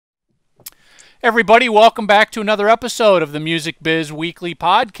Everybody, welcome back to another episode of the Music Biz Weekly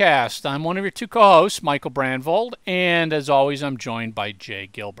Podcast. I'm one of your two co-hosts, Michael Brandvold, and as always, I'm joined by Jay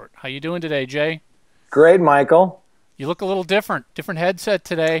Gilbert. How you doing today, Jay? Great, Michael. You look a little different headset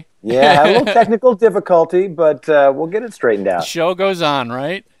today. Yeah, a little technical difficulty, but we'll get it straightened The out. show goes on,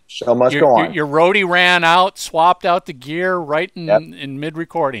 right? Show must go on. Your roadie ran out, swapped out the gear right in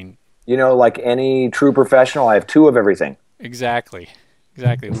mid-recording. You know, like any true professional, I have two of everything. Exactly.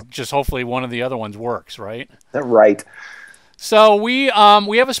 Just hopefully one of the other ones works, right? Right. So we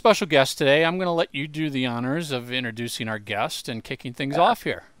have a special guest today. I'm going to let you do the honors of introducing our guest and kicking things off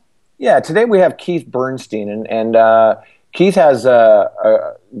here. Yeah, today we have Keith Bernstein, and Keith has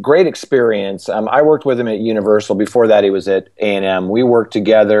a great experience. I worked with him at Universal. Before that, he was at A&M. We worked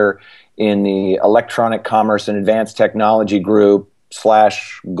together in the Electronic Commerce and Advanced Technology Group /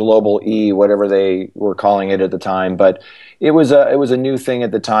 Global E, whatever they were calling it at the time. But it was a new thing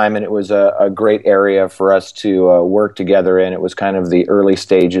at the time, and it was a great area for us to work together in. It was kind of the early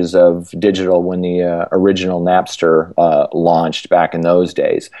stages of digital when the original Napster launched back in those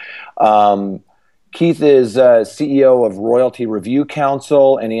days. Keith is CEO of Royalty Review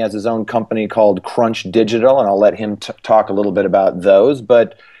Council, and he has his own company called Crunch Digital, and I'll let him talk a little bit about those.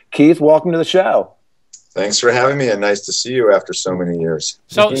 But Keith, welcome to the show. Thanks for having me, and nice to see you after so many years.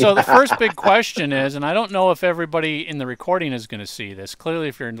 So the first big question is, and I don't know if everybody in the recording is going to see this. Clearly,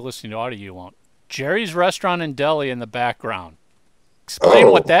 if you're listening to audio, you won't. Jerry's Restaurant and Deli in the background.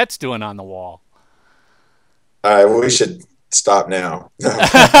 Explain what that's doing on the wall. We should stop now.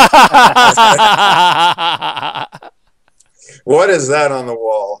 What is that on the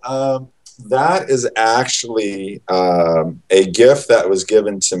wall? That is actually a gift that was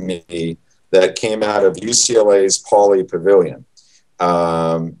given to me that came out of UCLA's Pauley Pavilion.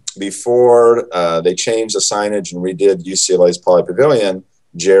 Before they changed the signage and redid UCLA's Pauley Pavilion,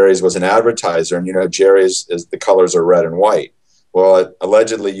 Jerry's was an advertiser, and you know Jerry's is the colors are red and white. Well,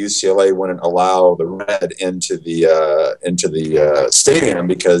 allegedly UCLA wouldn't allow the red into the stadium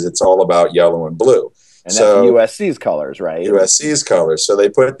because it's all about yellow and blue. And that's USC's colors, right? USC's colors. So they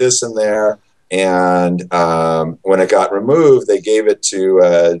put this in there, and when it got removed, they gave it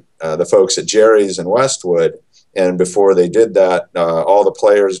to the folks at Jerry's in Westwood. And before they did that, all the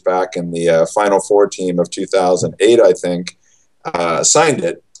players back in the Final Four team of 2008, I think, signed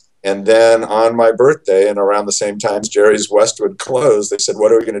it. And then on my birthday, and around the same time Jerry's Westwood closed, they said,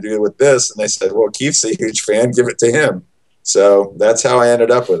 "What are we going to do with this?" And they said, "Well, Keith's a huge fan. Give it to him." So that's how I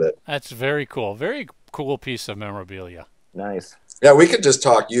ended up with it. That's very cool. Very cool piece of memorabilia. Nice. Yeah, we could just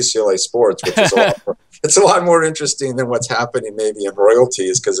talk UCLA sports, which is it's a lot more interesting than what's happening maybe in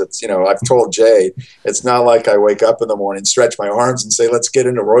royalties, because it's, you know, I've told Jay, it's not like I wake up in the morning, stretch my arms and say, let's get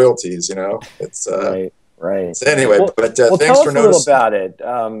into royalties, you know. It's right. So anyway, but thanks thanks for noticing. Tell us a little about it.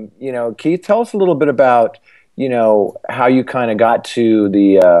 You know, Keith, tell us a little bit about, you know, how you kind of got to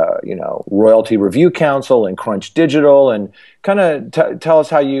the, you know, Royalty Review Council and Crunch Digital, and kind of tell us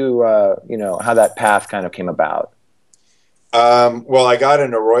how you, you know, how that path kind of came about. Well, I got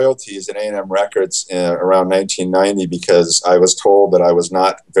into royalties at A&M Records around 1990 because I was told that I was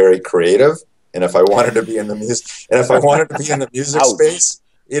not very creative, and if I wanted to be in the music, space,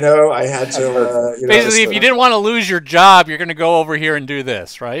 you know, I had to. Basically, if you didn't want to lose your job, you're going to go over here and do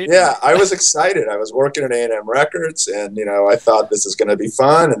this, right? Yeah, I was excited. I was working at A&M Records, and you know, I thought this is going to be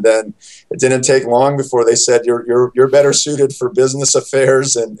fun. And then it didn't take long before they said you're better suited for business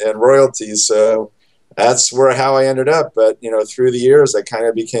affairs and royalties. So that's how I ended up. But you know, through the years, I kind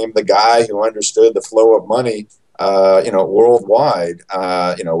of became the guy who understood the flow of money, you know, worldwide.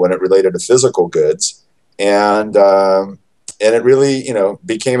 You know, when it related to physical goods, and it really, you know,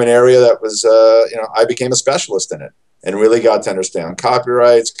 became an area that was, you know, I became a specialist in it and really got to understand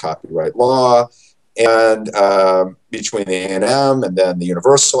copyrights, copyright law, and between the A&M and then the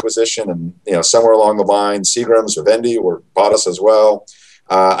Universal acquisition, and you know, somewhere along the line, Seagram's, Vivendi bought us as well.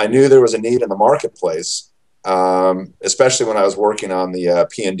 I knew there was a need in the marketplace, especially when I was working on the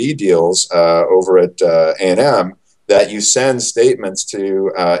P&D deals over at A&M, that you send statements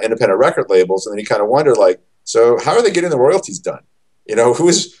to independent record labels, and then you kind of wonder, like, so how are they getting the royalties done? You know,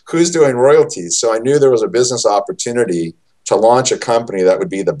 who's doing royalties? So I knew there was a business opportunity to launch a company that would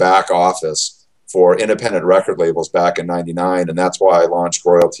be the back office for independent record labels back in '99, and that's why I launched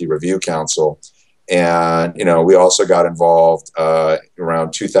Royalty Review Council. And you know, we also got involved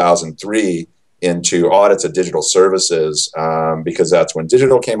around 2003 into audits of digital services because that's when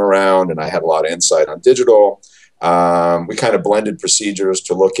digital came around, and I had a lot of insight on digital. We kind of blended procedures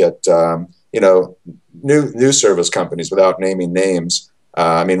to look at you know, new service companies without naming names.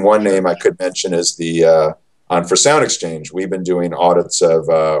 I mean, one name I could mention is the for Sound Exchange. We've been doing audits of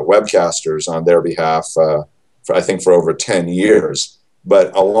webcasters on their behalf, I think, for over 10 years.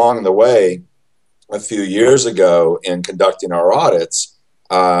 But along the way, a few years ago, in conducting our audits,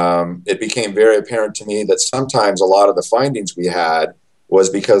 it became very apparent to me that sometimes a lot of the findings we had was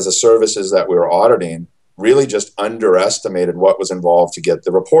because the services that we were auditing really just underestimated what was involved to get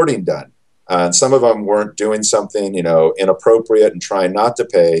the reporting done. And some of them weren't doing something, inappropriate and trying not to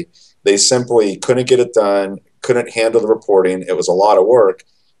pay. They simply couldn't get it done, couldn't handle the reporting. It was a lot of work.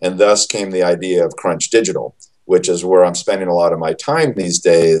 And thus came the idea of Crunch Digital, which is where I'm spending a lot of my time these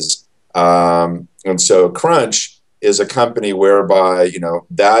days. And so Crunch is a company whereby,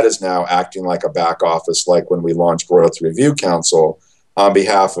 that is now acting like a back office, like when we launched Royalty Review Council on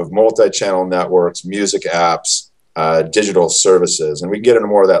behalf of multi-channel networks, music apps, digital services. And we can get into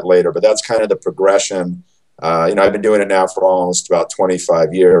more of that later, but that's kind of the progression. I've been doing it now for almost about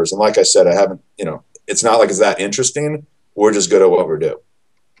 25 years. And like I said, I haven't, it's not like it's that interesting. We're just good at what we do.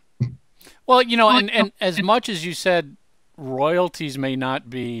 Well, and as much as you said, royalties may not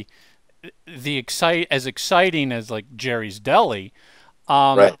be as exciting as like Jerry's Deli.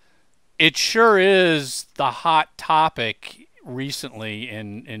 Right. It sure is the hot topic recently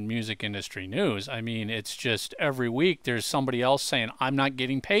in music industry news. I mean, it's just every week there's somebody else saying, I'm not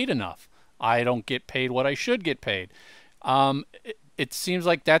getting paid enough. I don't get paid what I should get paid. It seems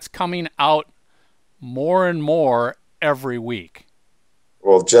like that's coming out more and more every week.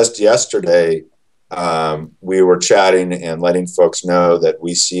 Well, just yesterday, we were chatting and letting folks know that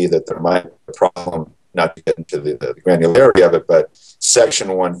we see that there might be a problem, not to get into the granularity of it, but Section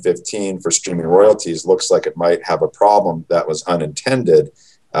 115 for streaming royalties looks like it might have a problem that was unintended.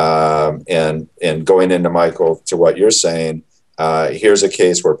 And going into, Michael, to what you're saying, here's a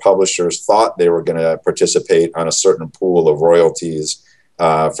case where publishers thought they were going to participate on a certain pool of royalties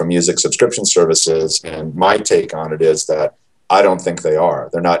from music subscription services. And my take on it is that I don't think they are.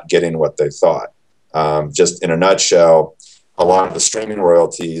 They're not getting what they thought. Just in a nutshell, a lot of the streaming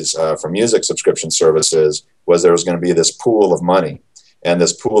royalties from music subscription services was there was going to be this pool of money. And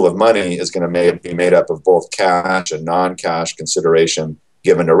this pool of money is going to be made up of both cash and non-cash consideration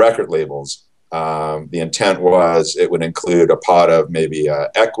given to record labels. The intent was it would include a pot of maybe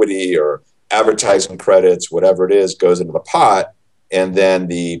equity or advertising credits, whatever it is, goes into the pot. And then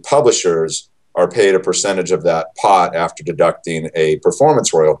the publishers are paid a percentage of that pot after deducting a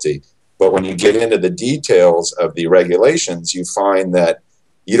performance royalty. But when you get into the details of the regulations, you find that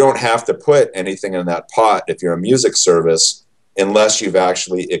you don't have to put anything in that pot if you're a music service unless you've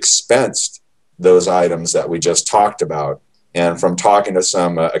actually expensed those items that we just talked about. And from talking to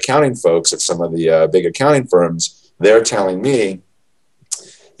some accounting folks at some of the big accounting firms, they're telling me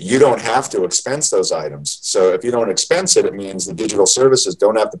you don't have to expense those items. So if you don't expense it, it means the digital services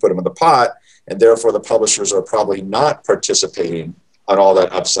don't have to put them in the pot, and therefore the publishers are probably not participating on all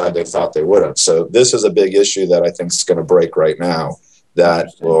that upside they thought they would have. So this is a big issue that I think is going to break right now. That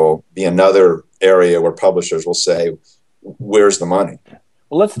will be another area where publishers will say, where's the money?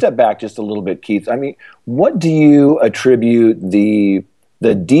 Well, let's step back just a little bit, Keith. I mean, what do you attribute the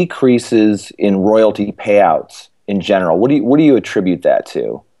decreases in royalty payouts in general? What do you attribute that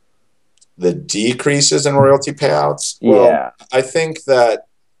to? The decreases in royalty payouts? Yeah. Well, I think that,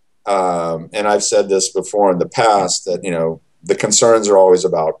 and I've said this before in the past, that, the concerns are always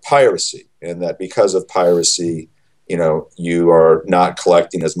about piracy, and that because of piracy, you are not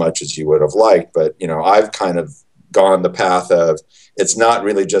collecting as much as you would have liked. But, I've kind of gone the path of it's not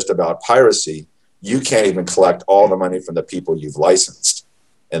really just about piracy. You can't even collect all the money from the people you've licensed.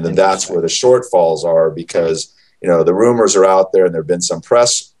 And then that's where the shortfalls are, because, the rumors are out there, and there have been some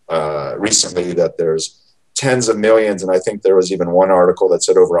press recently that there's tens of millions. And I think there was even one article that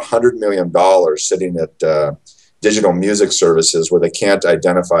said over $100 million sitting at digital music services where they can't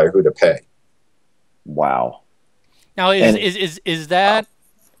identify who to pay. Wow. Now, is that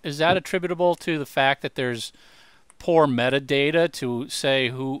attributable to the fact that there's poor metadata to say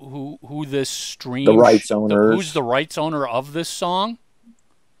who this stream, the rights owners, who's the rights owner of this song?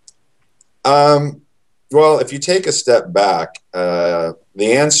 Well, if you take a step back, the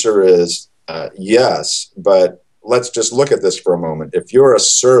answer is yes. But let's just look at this for a moment. If you're a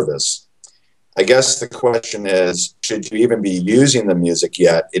service, I guess the question is, should you even be using the music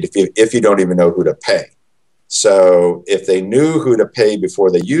yet if you don't even know who to pay? So if they knew who to pay before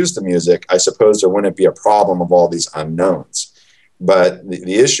they used the music, I suppose there wouldn't be a problem of all these unknowns. But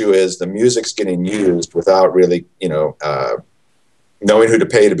the issue is the music's getting used without really, knowing who to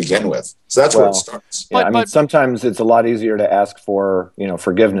pay to begin with. So that's where it starts. Yeah, I mean, sometimes it's a lot easier to ask for,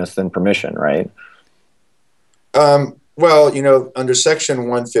 forgiveness than permission, right? Well, you know, under Section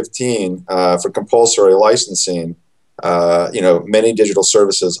 115 for compulsory licensing, you know, many digital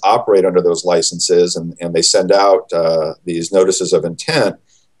services operate under those licenses, and they send out these notices of intent.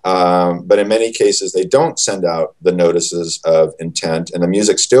 But in many cases, they don't send out the notices of intent, and the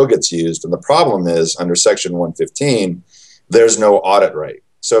music still gets used. And the problem is, under Section 115, there's no audit right.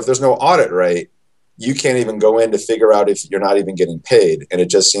 So if there's no audit right, you can't even go in to figure out if you're not even getting paid. And it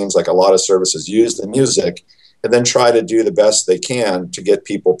just seems like a lot of services use the music and then try to do the best they can to get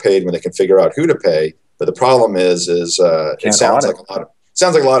people paid when they can figure out who to pay. But the problem is it sounds like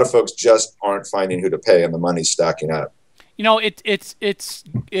a lot of folks just aren't finding who to pay, and the money's stacking up. You know, it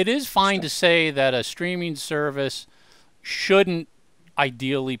is fine to say that a streaming service shouldn't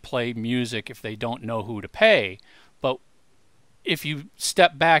ideally play music if they don't know who to pay. But if you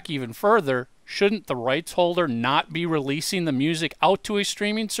step back even further, shouldn't the rights holder not be releasing the music out to a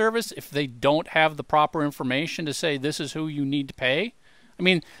streaming service if they don't have the proper information to say this is who you need to pay? I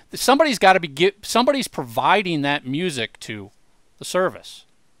mean, somebody's got to be somebody's providing that music to the service.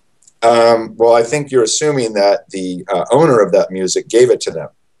 Well, I think you're assuming that the owner of that music gave it to them,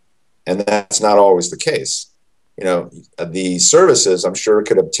 and that's not always the case. You know, the services, I'm sure,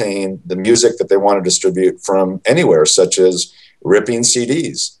 could obtain the music that they want to distribute from anywhere, such as ripping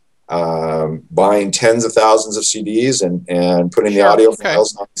CDs, buying tens of thousands of CDs and putting the audio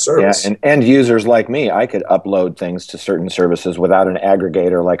files on the service. Yeah, and end users like me, I could upload things to certain services without an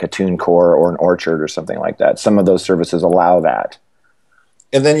aggregator like a TuneCore or an Orchard or something like that. Some of those services allow that.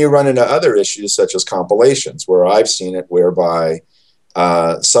 And then you run into other issues such as compilations, where I've seen it whereby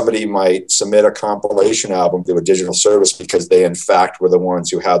somebody might submit a compilation album to a digital service because they, in fact, were the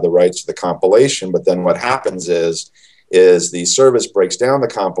ones who had the rights to the compilation. But then what happens is the service breaks down the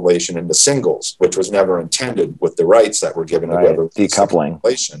compilation into singles, which was never intended with the rights that were given to whoever decoupling.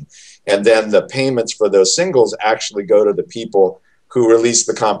 And then the payments for those singles actually go to the people who released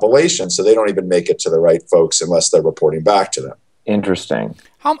the compilation, so they don't even make it to the right folks unless they're reporting back to them. Interesting.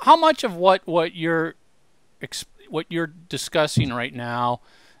 How much of what you're discussing right now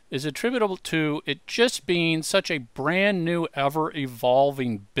is attributable to it just being such a brand new, ever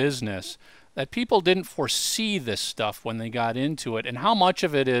evolving business that people didn't foresee this stuff when they got into it, and how much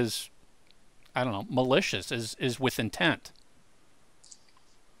of it is, I don't know, malicious, is with intent?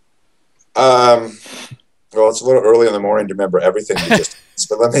 Well, it's a little early in the morning to remember everything you just asked,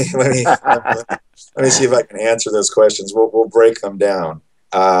 but let me see if I can answer those questions. We'll break them down.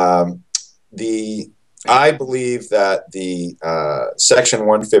 I believe that the Section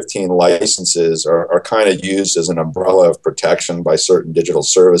 115 licenses are kind of used as an umbrella of protection by certain digital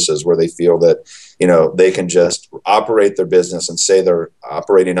services, where they feel that, you know, they can just operate their business and say they're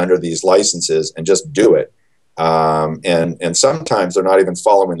operating under these licenses and just do it. And sometimes they're not even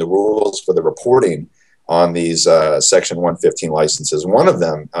following the rules for the reporting on these Section 115 licenses. One of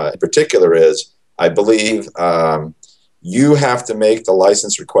them in particular is, I believe, you have to make the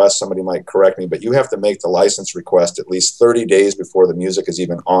license request. Somebody might correct me, but you have to make the license request at least 30 days before the music is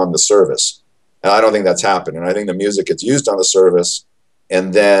even on the service. And I don't think that's happened. And I think the music gets used on the service,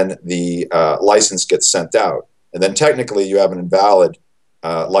 and then the license gets sent out. And then technically you have an invalid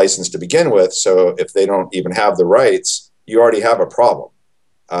license to begin with. So if they don't even have the rights, you already have a problem.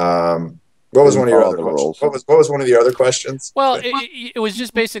 What was one of your other questions? What was one of the other questions? Well, it was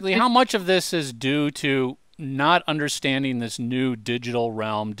just basically how much of this is due to not understanding this new digital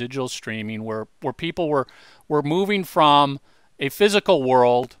realm, digital streaming, where people were moving from a physical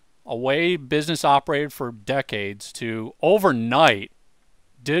world, a way business operated for decades, to overnight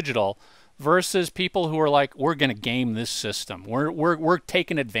digital, versus people who are like, we're going to game this system. We're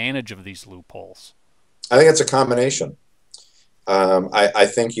taking advantage of these loopholes. I think it's a combination. I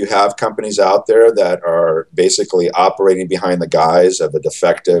think you have companies out there that are basically operating behind the guise of a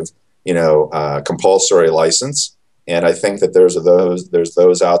defective, compulsory license. And I think that there's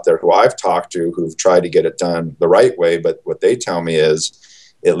those out there who I've talked to who've tried to get it done the right way. But what they tell me is,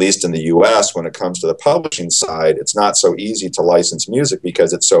 at least in the US, when it comes to the publishing side, it's not so easy to license music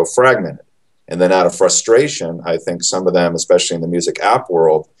because it's so fragmented. And then out of frustration, I think some of them, especially in the music app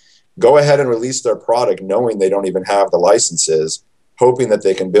world, go ahead and release their product knowing they don't even have the licenses, hoping that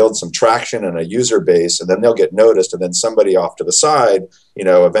they can build some traction and a user base, and then they'll get noticed. And then somebody off to the side,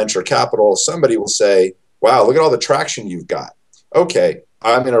 a venture capital, somebody will say, wow, look at all the traction you've got. Okay,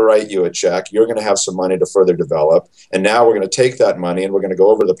 I'm going to write you a check. You're going to have some money to further develop. And now we're going to take that money and we're going to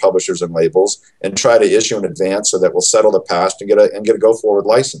go over to the publishers and labels and try to issue an advance so that we'll settle the past and get a go forward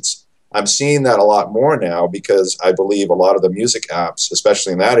license. I'm seeing that a lot more now because I believe a lot of the music apps,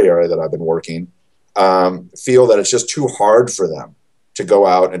 especially in that area that I've been working, feel that it's just too hard for them to go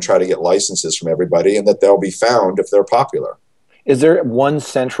out and try to get licenses from everybody, and that they'll be found if they're popular. Is there one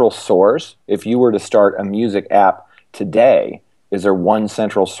central source? If you were to start a music app today, is there one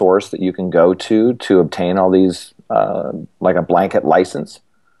central source that you can go to obtain all these, like a blanket license?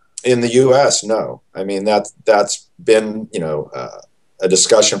 In the U.S., no. I mean, that's been, a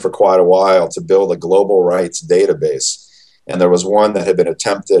discussion for quite a while to build a global rights database. And there was one that had been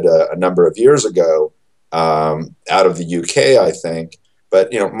attempted a number of years ago out of the UK, I think.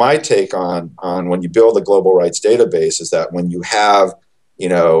 But, my take on when you build a global rights database is that when you have,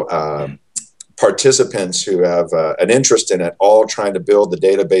 participants who have an interest in it, all trying to build the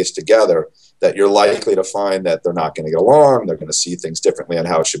database together, that you're likely to find that they're not going to get along, they're going to see things differently on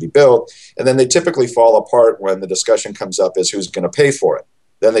how it should be built. And then they typically fall apart when the discussion comes up as who's going to pay for it.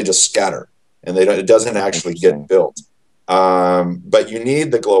 Then they just scatter, and it doesn't actually get built. But you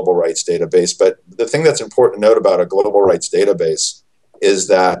need the global rights database. But the thing that's important to note about a global rights database is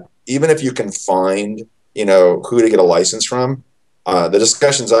that even if you can find, who to get a license from, the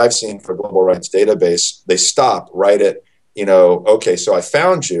discussions I've seen for global rights database, they stop right at, okay, so I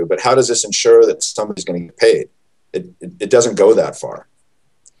found you, but how does this ensure that somebody's going to get paid? It doesn't go that far.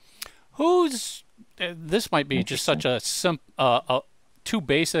 This might be just such a too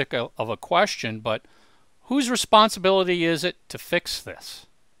basic of a question, but whose responsibility is it to fix this?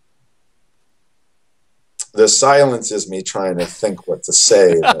 The silence is me trying to think what to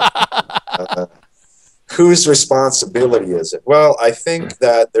say. Whose responsibility is it? Well, I think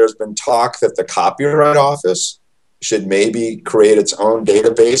that there's been talk that the Copyright Office should maybe create its own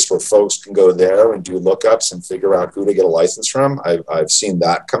database where folks can go there and do lookups and figure out who to get a license from. I've seen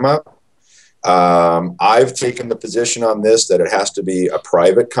that come up. I've taken the position on this that it has to be a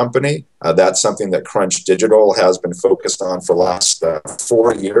private company. That's something that Crunch Digital has been focused on for the last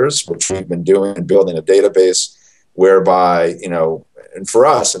 4 years, which we've been doing and building a database whereby, and for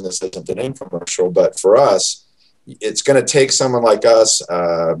us, and this isn't an infomercial, but for us, it's going to take someone like us,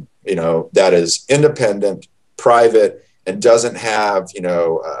 that is independent, private, and doesn't have,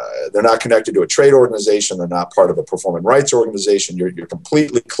 they're not connected to a trade organization. They're not part of a performing rights organization. You're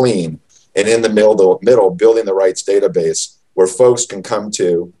completely clean and in the middle building the rights database where folks can come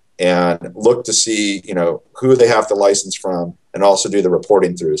to and look to see, who they have to license from and also do the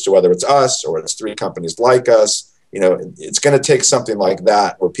reporting through. So whether it's us or it's 3 companies like us, it's going to take something like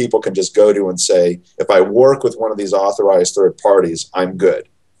that where people can just go to and say, if I work with one of these authorized third parties, I'm good.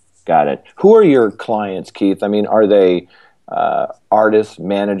 Got it. Who are your clients, Keith? I mean, are they artists,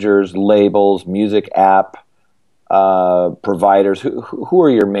 managers, labels, music app providers? Who are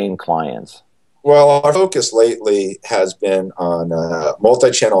your main clients? Well, our focus lately has been on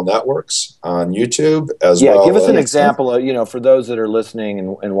multi-channel networks on YouTube as well. Yeah, give us an example of, for those that are listening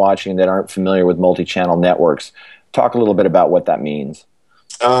and watching that aren't familiar with multi-channel networks. Talk a little bit about what that means.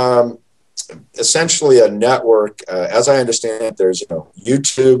 Essentially, a network, as I understand it, there's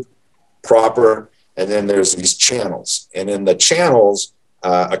YouTube proper, and then there's these channels. And in the channels,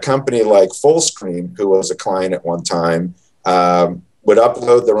 a company like Fullscreen, who was a client at one time, would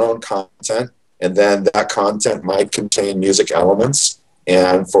upload their own content, and then that content might contain music elements.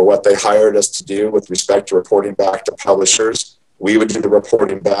 And for what they hired us to do with respect to reporting back to publishers, we would do the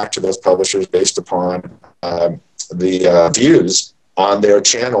reporting back to those publishers based upon the views on their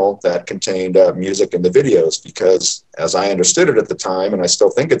channel that contained music and the videos. Because as I understood it at the time, and I still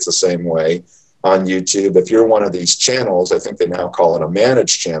think it's the same way on YouTube, if you're one of these channels, I think they now call it a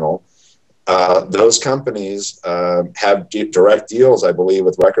managed channel, those companies have direct deals, I believe,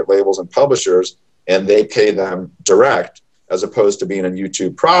 with record labels and publishers, and they pay them direct, as opposed to being on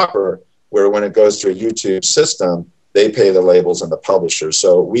YouTube proper, where when it goes through a YouTube system, they pay the labels and the publishers.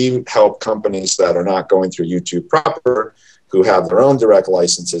 So we help companies that are not going through YouTube proper, who have their own direct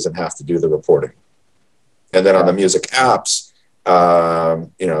licenses and have to do the reporting. And then on the music apps,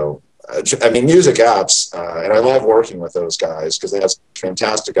 music apps, and I love working with those guys because they have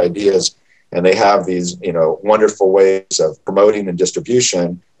fantastic ideas, and they have these, wonderful ways of promoting and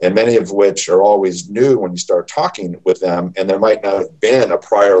distribution, and many of which are always new when you start talking with them, and there might not have been a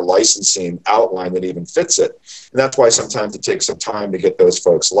prior licensing outline that even fits it. And that's why sometimes it takes some time to get those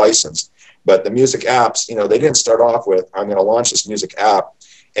folks licensed. But the music apps, they didn't start off with, I'm going to launch this music app,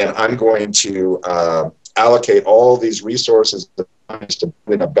 and I'm going to allocate all these resources to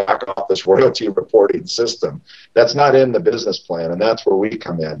in a back office royalty reporting system. That's not in the business plan, and that's where we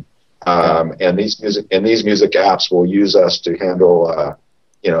come in. And these music apps will use us to handle,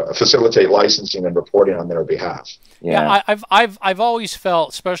 facilitate licensing and reporting on their behalf. Yeah, I've always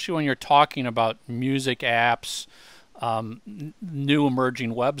felt, especially when you're talking about music apps, new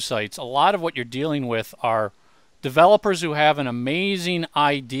emerging websites, a lot of what you're dealing with are developers who have an amazing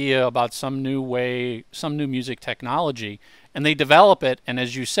idea about some new way, some new music technology, and they develop it, and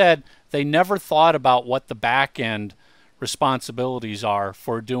as you said, they never thought about what the back end responsibilities are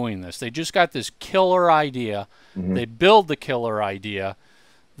for doing this. They just got this killer idea. They build the killer idea.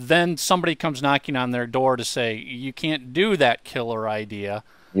 Then somebody comes knocking on their door to say, you can't do that killer idea.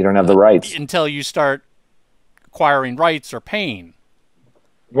 You don't have the rights. Until you start acquiring rights or paying.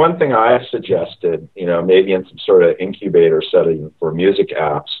 One thing I suggested, maybe in some sort of incubator setting for music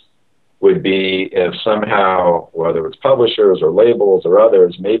apps, would be if somehow, whether it's publishers or labels or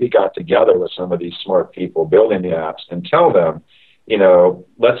others, maybe got together with some of these smart people building the apps and tell them,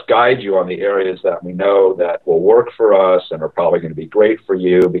 let's guide you on the areas that we know that will work for us and are probably going to be great for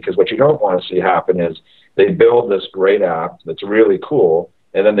you. Because what you don't want to see happen is they build this great app that's really cool,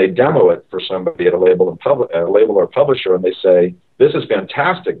 and then they demo it for somebody at a label or publisher, and they say, this is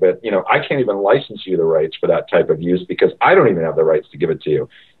fantastic, but I can't even license you the rights for that type of use because I don't even have the rights to give it to you.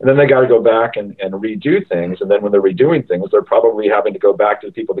 And then they got to go back and redo things. And then when they're redoing things, they're probably having to go back to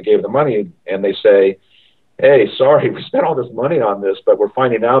the people that gave the money, and they say, hey, sorry, we spent all this money on this, but we're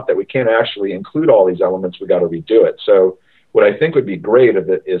finding out that we can't actually include all these elements. We got to redo it. So what I think would be great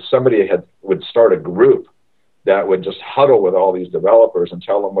is somebody would start a group that would just huddle with all these developers and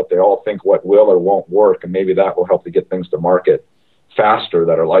tell them what they all think what will or won't work, and maybe that will help to get things to market faster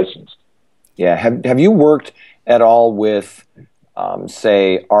that are licensed. Yeah. Have you worked at all with,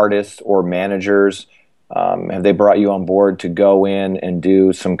 say, artists or managers? Have they brought you on board to go in and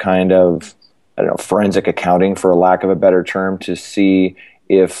do some kind of, I don't know, forensic accounting, for a lack of a better term, to see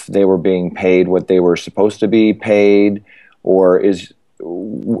if they were being paid what they were supposed to be paid, or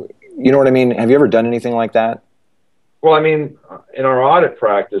you know what I mean? Have you ever done anything like that? Well, I mean, in our audit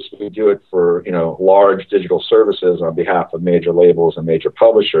practice, we do it for, large digital services on behalf of major labels and major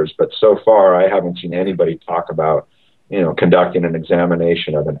publishers. But so far, I haven't seen anybody talk about, conducting an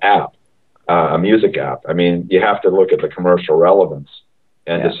examination of an app, a music app. I mean, you have to look at the commercial relevance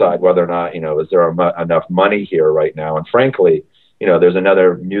and decide whether or not, is there enough money here right now? And frankly, there's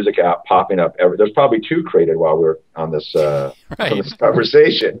another music app popping up. There's probably two created while we're on this, on this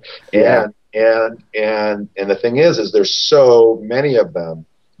conversation. Yeah. And the thing is there's so many of them,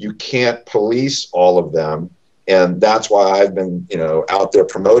 you can't police all of them. And that's why I've been, out there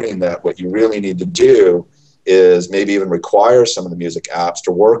promoting that what you really need to do is maybe even require some of the music apps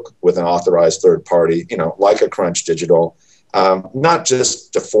to work with an authorized third party, like a Crunch Digital, not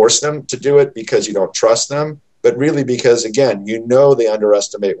just to force them to do it because you don't trust them, but really because, again, they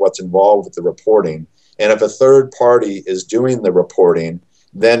underestimate what's involved with the reporting. And if a third party is doing the reporting,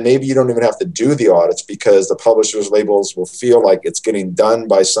 then maybe you don't even have to do the audits because the publishers' labels will feel like it's getting done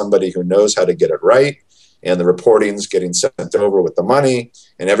by somebody who knows how to get it right, and the reporting's getting sent over with the money,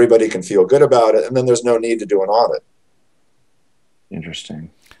 and everybody can feel good about it, and then there's no need to do an audit.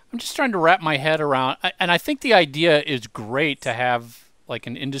 Interesting. I'm just trying to wrap my head around, and I think the idea is great to have like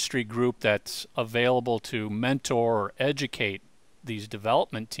an industry group that's available to mentor or educate these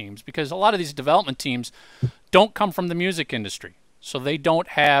development teams, because a lot of these development teams don't come from the music industry. So they don't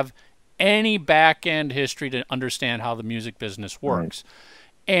have any back-end history to understand how the music business works.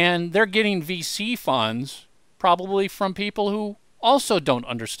 Right. And they're getting VC funds probably from people who also don't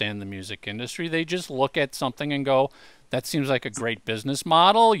understand the music industry. They just look at something and go, that seems like a great business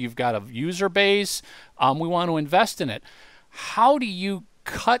model. You've got a user base. We want to invest in it. How do you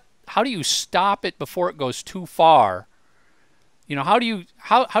stop it before it goes too far? How do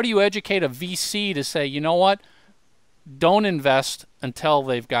you educate a VC to say, you know what? Don't invest until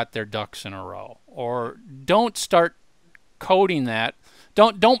they've got their ducks in a row, or don't start coding that.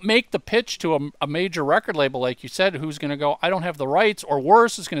 Don't make the pitch to a major record label, like you said, who's going to go, I don't have the rights, or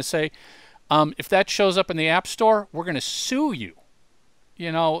worse, is going to say, if that shows up in the App Store, we're going to sue you.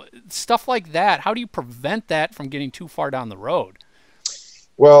 Stuff like that. How do you prevent that from getting too far down the road?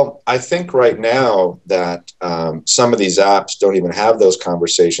 Well, I think right now that some of these apps don't even have those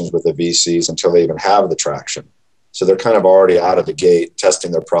conversations with the VCs until they even have the traction. So they're kind of already out of the gate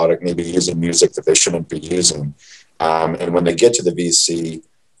testing their product, maybe using music that they shouldn't be using. And when they get to the VC,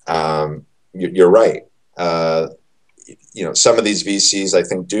 you're right. Some of these VCs, I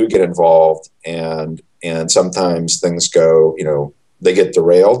think, do get involved, and sometimes things go, they get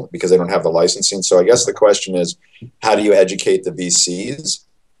derailed because they don't have the licensing. So I guess the question is, how do you educate the VCs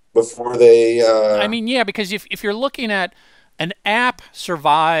before they... I mean, yeah, because if you're looking at an app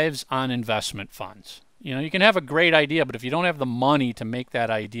survives on investment funds. You can have a great idea, but if you don't have the money to make that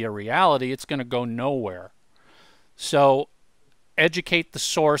idea reality, it's going to go nowhere. So educate the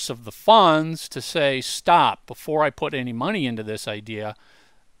source of the funds to say, stop, before I put any money into this idea,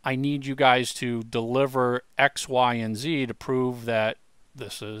 I need you guys to deliver X, Y, and Z to prove that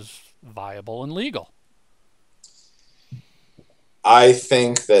this is viable and legal. I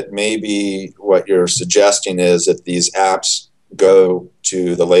think that maybe what you're suggesting is that these apps go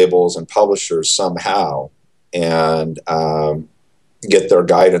to the labels and publishers somehow and get their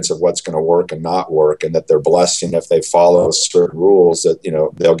guidance of what's going to work and not work, and that they're blessing if they follow certain rules that, you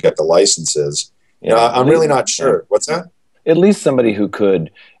know, they'll get the licenses. You know, I'm really not sure. What's that? At least somebody who could,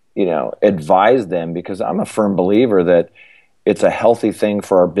 you know, advise them, because I'm a firm believer that it's a healthy thing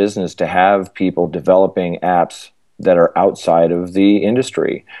for our business to have people developing apps that are outside of the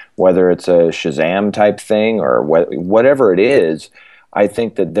industry, whether it's a Shazam type thing or whatever it is. I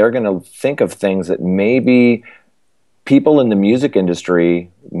think that they're going to think of things that maybe people in the music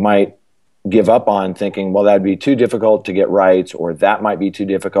industry might give up on, thinking, well, that'd be too difficult to get rights, or that might be too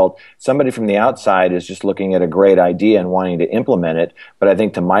difficult. Somebody from the outside is just looking at a great idea and wanting to implement it. But I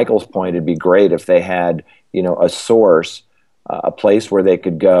think, to Michael's point, it'd be great if they had, you know, a source, a place where they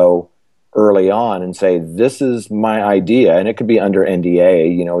could go early on and say, this is my idea, and it could be under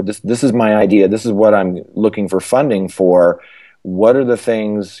NDA, you know, this is my idea, this is what I'm looking for funding for. What are the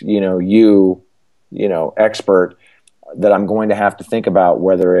things, you know, expert, that I'm going to have to think about,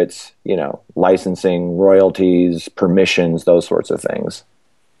 whether it's, you know, licensing, royalties, permissions, those sorts of things?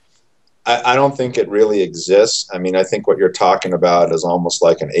 I don't think it really exists. I mean, I think what you're talking about is almost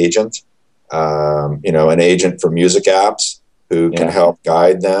like an agent, you know, an agent for music apps who can help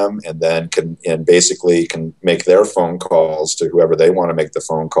guide them, and then basically can make their phone calls to whoever they want to make the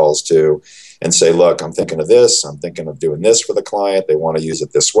phone calls to, and say, look, I'm thinking of this, I'm thinking of doing this for the client. They want to use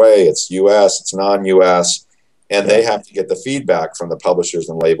it this way. It's US, it's non-US. And they have to get the feedback from the publishers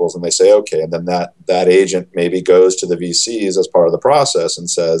and labels, and they say, okay. And then that agent maybe goes to the VCs as part of the process and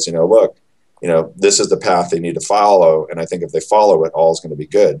says, you know, look, you know, this is the path they need to follow. And I think if they follow it, all is going to be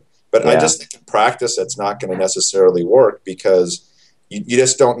good. But I just think in practice, it's not going to necessarily work, because you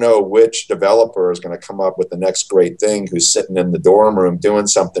just don't know which developer is going to come up with the next great thing, who's sitting in the dorm room doing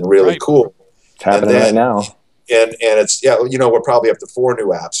something really cool. It's happening right now. And it's, you know, we're probably up to 4 new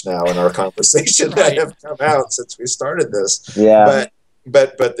apps now in our conversation that have come out since we started this. Yeah.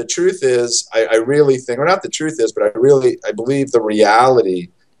 But the truth is, I really think, or not the truth is, but I believe the reality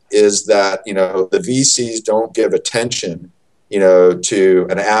is that, you know, the VCs don't give attention, you know, to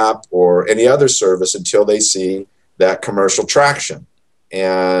an app or any other service until they see that commercial traction.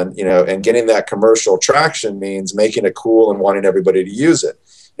 And, you know, and getting that commercial traction means making it cool and wanting everybody to use it.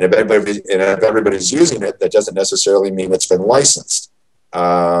 And if everybody's using it, that doesn't necessarily mean it's been licensed.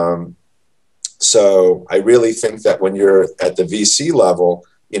 So I really think that when you're at the VC level,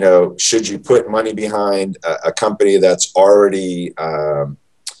 you know, should you put money behind a company that's already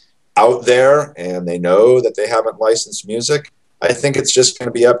out there and they know that they haven't licensed music? I think it's just going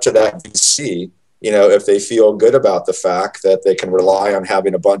to be up to that VC, you know, if they feel good about the fact that they can rely on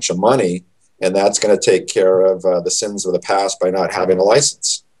having a bunch of money, and that's going to take care of the sins of the past by not having a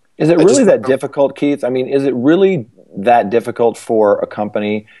license. Is it really that difficult, Keith? I mean, is it really that difficult for a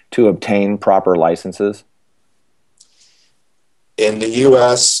company to obtain proper licenses? In the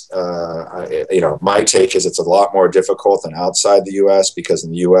U.S., you know, my take is it's a lot more difficult than outside the U.S., because in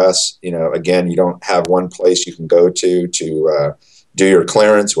the U.S., you know, again, you don't have one place you can go to do your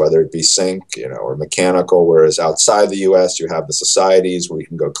clearance, whether it be sync, you know, or mechanical, whereas outside the U.S., you have the societies where you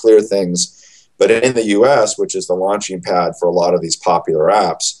can go clear things. But in the U.S., which is the launching pad for a lot of these popular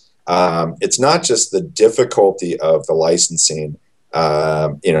apps, it's not just the difficulty of the licensing,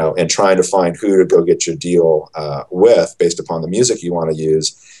 you know, and trying to find who to go get your deal with based upon the music you want to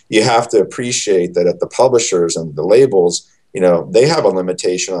use. You have to appreciate that at the publishers and the labels, you know, they have a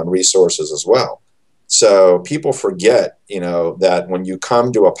limitation on resources as well. So people forget, you know, that when you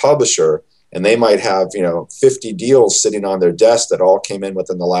come to a publisher and they might have, you know, 50 deals sitting on their desk that all came in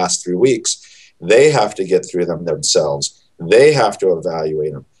within the last 3 weeks, they have to get through them themselves. They have to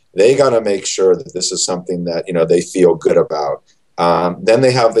evaluate them. They got to make sure that this is something that, you know, they feel good about. Then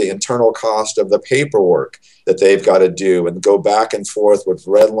they have the internal cost of the paperwork that they've got to do and go back and forth with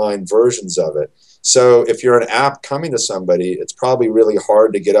redline versions of it. So if you're an app coming to somebody, it's probably really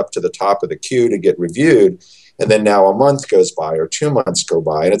hard to get up to the top of the queue to get reviewed. And then now a month goes by or 2 months go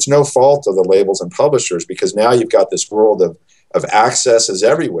by. And it's no fault of the labels and publishers, because now you've got this world of accesses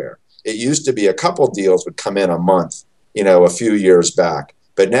everywhere. It used to be a couple deals would come in a month, you know, a few years back.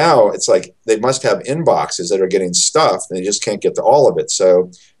 But now it's like they must have inboxes that are getting stuff, and they just can't get to all of it. So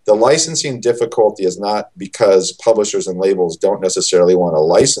the licensing difficulty is not because publishers and labels don't necessarily want to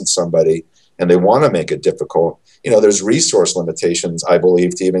license somebody and they want to make it difficult. You know, there's resource limitations, I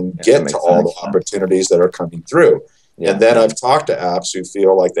believe, to even get to all the opportunities that are coming through. Yeah. And then I've talked to apps who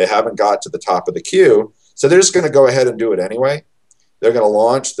feel like they haven't got to the top of the queue, so they're just going to go ahead and do it anyway. They're going to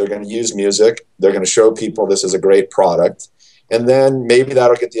launch, they're going to use music, they're going to show people this is a great product. And then maybe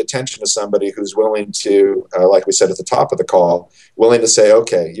that'll get the attention of somebody who's willing to, like we said at the top of the call, willing to say,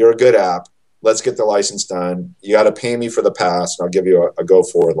 okay, you're a good app. Let's get the license done. You got to pay me for the pass, and I'll give you a go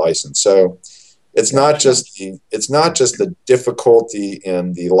forward license. So it's not just the difficulty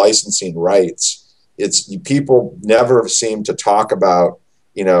in the licensing rights. It's people never seem to talk about,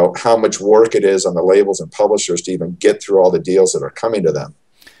 you know, how much work it is on the labels and publishers to even get through all the deals that are coming to them.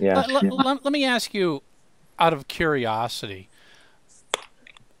 Yeah. Let me ask you, out of curiosity,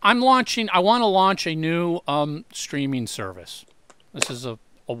 I want to launch a new streaming service. This is a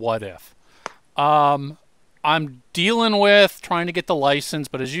what if. I'm dealing with trying to get the license,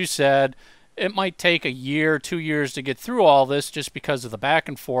 but as you said, it might take a year, 2 years to get through all this just because of the back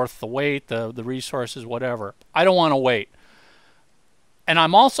and forth, the wait, the resources, whatever. I don't want to wait. And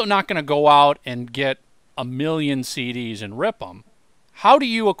I'm also not going to go out and get 1 million CDs and rip them. How do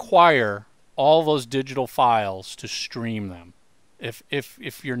you acquire all those digital files to stream them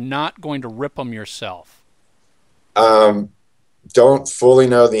if you're not going to rip them yourself? Don't fully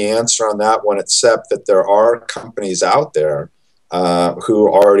know the answer on that one, except that there are companies out there who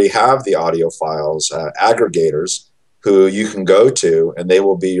already have the audio files, aggregators, who you can go to, and they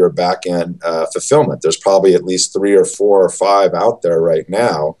will be your back-end fulfillment. There's probably at least 3 or 4 or 5 out there right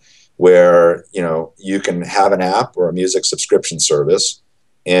now where, you know, you can have an app or a music subscription service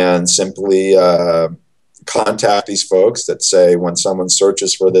and simply contact these folks that say, when someone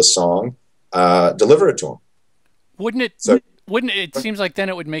searches for this song, deliver it to them. Wouldn't it seems like then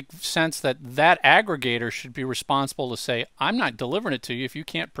it would make sense that that aggregator should be responsible to say, I'm not delivering it to you if you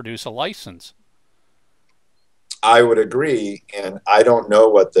can't produce a license. I would agree, and I don't know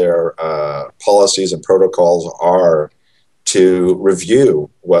what their policies and protocols are to review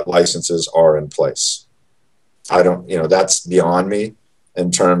what licenses are in place. I don't, you know, that's beyond me in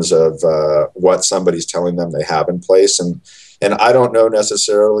terms of what somebody's telling them they have in place. And I don't know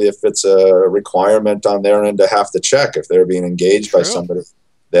necessarily if it's a requirement on their end to have to check if they're being engaged by somebody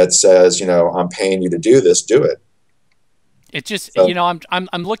that says, you know, I'm paying you to do this, do it. It's just, you know,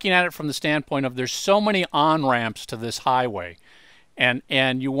 I'm looking at it from the standpoint of there's so many on-ramps to this highway, and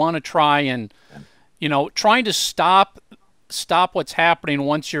you want to try and, you know, trying to stop what's happening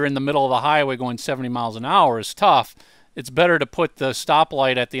once you're in the middle of the highway going 70 miles an hour is tough. It's better to put the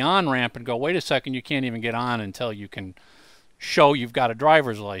stoplight at the on-ramp and go, wait a second, you can't even get on until you can show you've got a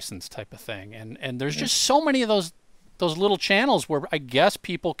driver's license type of thing. And there's just so many of those little channels where I guess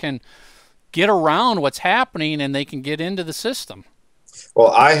people can get around what's happening and they can get into the system.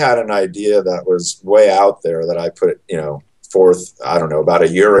 Well, I had an idea that was way out there that I put, you know, forth, I don't know, about a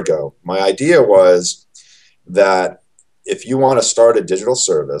year ago. My idea was that if you want to start a digital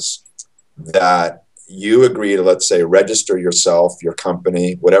service, that you agree to, let's say, register yourself, your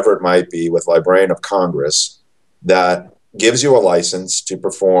company, whatever it might be, with Librarian of Congress, that gives you a license to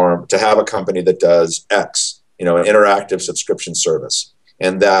perform, to have a company that does X, you know, an interactive subscription service.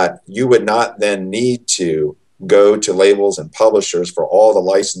 And that you would not then need to go to labels and publishers for all the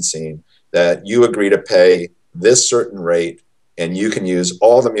licensing, that you agree to pay this certain rate and you can use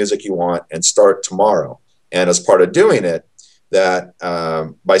all the music you want and start tomorrow. And as part of doing it, that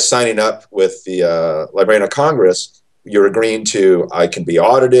by signing up with the Librarian of Congress, you're agreeing to, I can be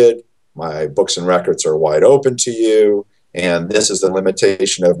audited, my books and records are wide open to you, and this is the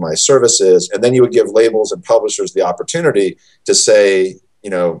limitation of my services. And then you would give labels and publishers the opportunity to say, you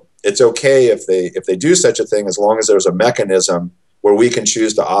know, it's okay if they do such a thing, as long as there's a mechanism where we can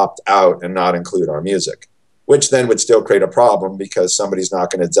choose to opt out and not include our music, which then would still create a problem because somebody's not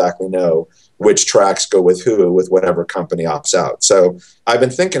going to exactly know which tracks go with who, with whatever company opts out. So I've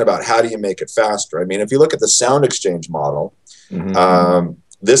been thinking about, how do you make it faster? I mean, if you look at the sound exchange model,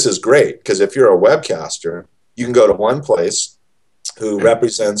 this is great, because if you're a webcaster, you can go to one place who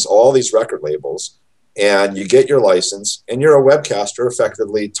represents all these record labels, and you get your license, and you're a webcaster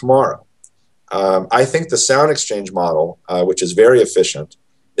effectively tomorrow. I think the sound exchange model, which is very efficient,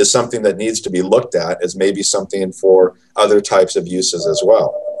 is something that needs to be looked at as maybe something for other types of uses as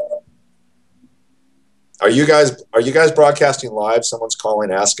well. Are you guys broadcasting live? Someone's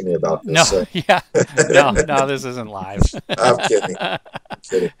calling asking me about this. No, yeah, no, this isn't live. I'm kidding.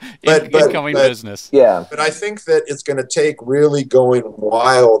 But incoming business. Yeah. But I think that it's going to take really going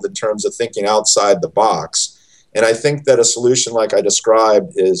wild in terms of thinking outside the box. And I think that a solution like I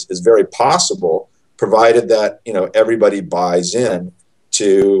described is very possible, provided that, you know, everybody buys in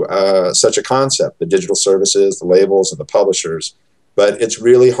to such a concept, the digital services, the labels, and the publishers. But it's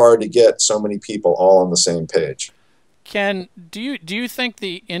really hard to get so many people all on the same page. Ken, do you think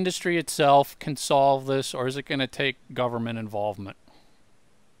the industry itself can solve this, or is it going to take government involvement?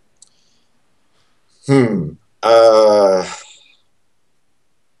 I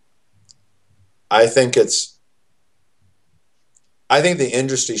think the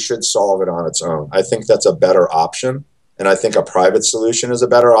industry should solve it on its own. I think that's a better option, and I think a private solution is a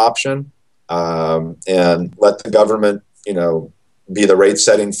better option. And let the government, be the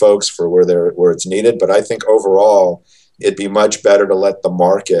rate-setting folks for where it's needed. But I think overall, it'd be much better to let the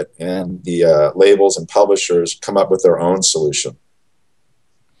market and the labels and publishers come up with their own solution.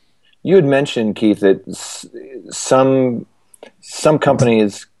 You had mentioned, Keith, that some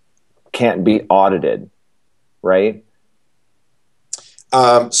companies can't be audited, right?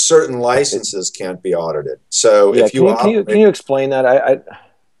 Certain licenses can't be audited. So yeah, if you can you explain that?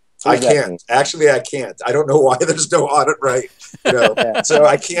 I can't. Actually, I can't. I don't know why there's no audit right. Yeah. So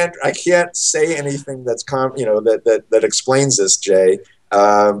I can't say anything that's that explains this, Jay.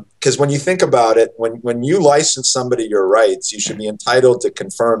 Because when you think about it, when you license somebody your rights, you should be entitled to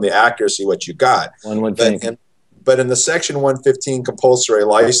confirm the accuracy of what you got. One would think. But in the Section 115 compulsory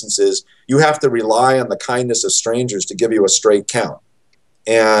licenses, you have to rely on the kindness of strangers to give you a straight count.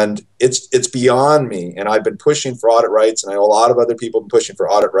 And it's beyond me, and I've been pushing for audit rights, and I know a lot of other people have been pushing for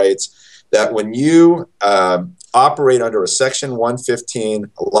audit rights, that when you operate under a Section 115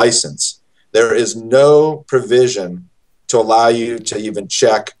 license, there is no provision to allow you to even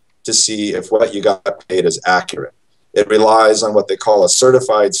check to see if what you got paid is accurate. It relies on what they call a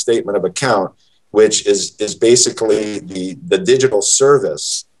certified statement of account, which is basically the digital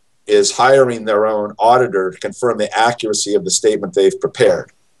service is hiring their own auditor to confirm the accuracy of the statement they've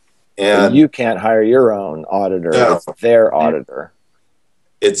prepared. And you can't hire your own auditor. No, it's their auditor.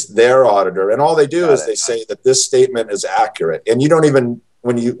 It's their auditor. And all they do is they say that this statement is accurate. And you don't even,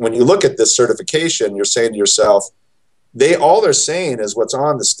 when you look at this certification, you're saying to yourself, all they're saying is what's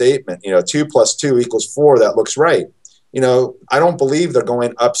on the statement, 2 + 2 = 4, that looks right. I don't believe they're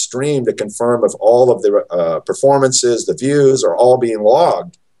going upstream to confirm if all of the performances, the views are all being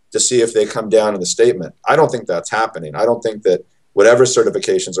logged to see if they come down in the statement. I don't think that's happening. I don't think that whatever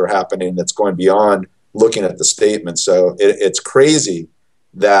certifications are happening, that's going beyond looking at the statement. So it's crazy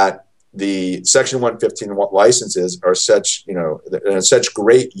that the Section 115 licenses are such, in such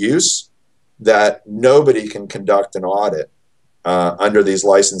great use that nobody can conduct an audit under these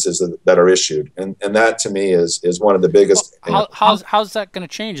licenses that are issued. And that to me is one of the biggest. Well, how's that going to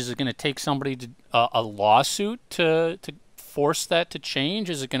change? Is it going to take somebody to a lawsuit to force that to change?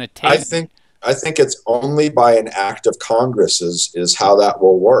 Is it going to take? I think it's only by an act of Congress is how that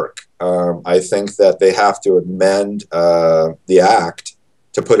will work. I think that they have to amend the act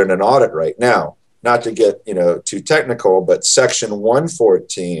to put in an audit right now. Not to get too technical, but Section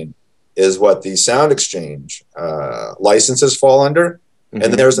 114 is what the Sound Exchange licenses fall under,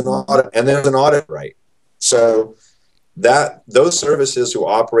 and there's an audit right. So that those services who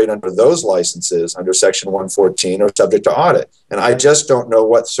operate under those licenses under Section 114 are subject to audit. And I just don't know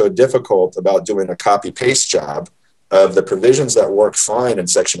what's so difficult about doing a copy-paste job of the provisions that work fine in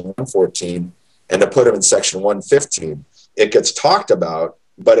Section 114 and to put them in Section 115. It gets talked about,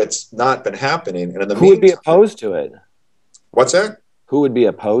 but it's not been happening. And in the Who would be opposed to it? What's that? Who would be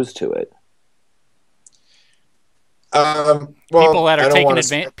opposed to it? Well, people that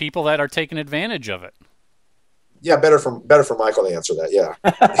are taking advantage of it. Yeah, better for Michael to answer that. Yeah.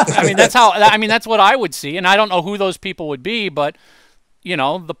 That's what I would see, and I don't know who those people would be, but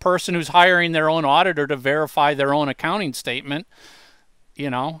the person who's hiring their own auditor to verify their own accounting statement.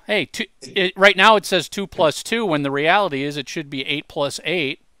 Hey, right now it says 2 + 2 when the reality is it should be 8 +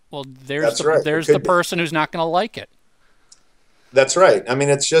 8. Well, there's the person who's not going to like it. That's right.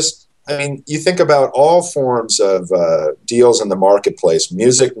 You think about all forms of deals in the marketplace,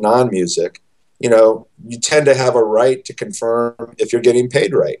 music, non-music. You tend to have a right to confirm if you're getting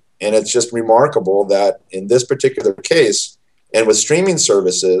paid right. And it's just remarkable that in this particular case, and with streaming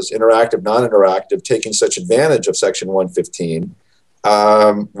services, interactive, non-interactive, taking such advantage of Section 115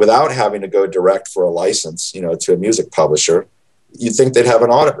 without having to go direct for a license, to a music publisher, you'd think they'd have an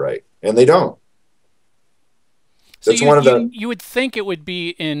audit right, and they don't. So you would think it would be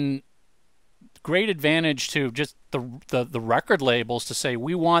in great advantage to just the record labels to say,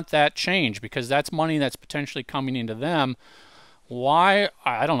 we want that change because that's money that's potentially coming into them. Why?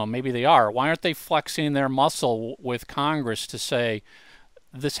 I don't know, maybe they are. Why aren't they flexing their muscle with Congress to say,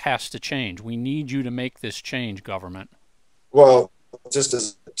 this has to change? We need you to make this change, government. Well, just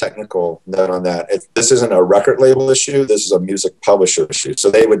as a technical note on that, this isn't a record label issue, this is a music publisher issue. So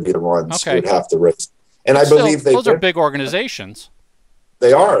they would be the ones who would have to raise. And I believe those are big organizations.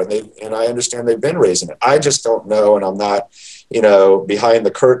 they are, and I understand they've been raising it. I just don't know, and I'm not, behind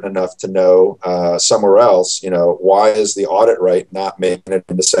the curtain enough to know somewhere else, why is the audit right not making it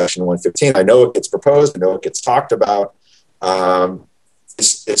into Section 115? I know it gets proposed, I know it gets talked about.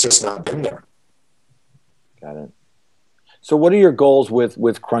 It's just not been there. Got it. So what are your goals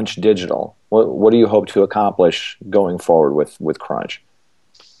with Crunch Digital? What do you hope to accomplish going forward with Crunch?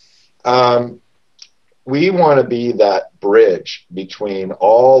 We want to be that bridge between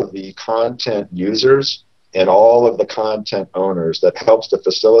all the content users and all of the content owners that helps to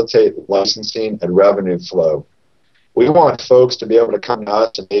facilitate licensing and revenue flow. We want folks to be able to come to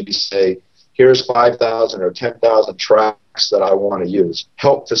us and maybe say, here's 5,000 or 10,000 tracks that I want to use.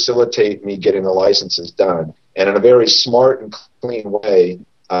 Help facilitate me getting the licenses done. And in a very smart and clean way,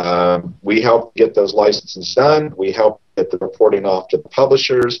 we help get those licenses done. We help get the reporting off to the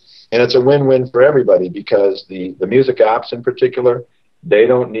publishers. And it's a win-win for everybody because the music apps in particular, they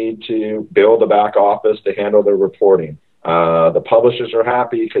don't need to build a back office to handle their reporting. The publishers are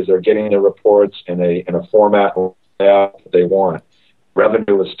happy because they're getting their reports in a format that they want.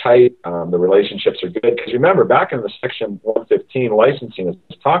 Revenue is tight. The relationships are good. Because remember, back in the Section 115 licensing,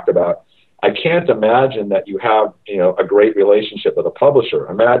 as talked about, I can't imagine that you have a great relationship with a publisher.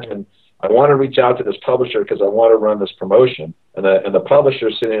 Imagine I want to reach out to this publisher because I want to run this promotion, and the publisher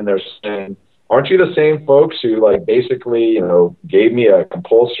sitting there saying, "Aren't you the same folks who basically gave me a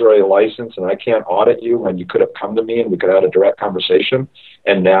compulsory license and I can't audit you when you could have come to me and we could have had a direct conversation,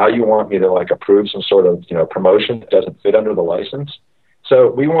 and now you want me to approve some sort of promotion that doesn't fit under the license?"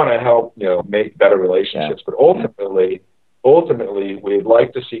 So we want to help make better relationships, but ultimately, we'd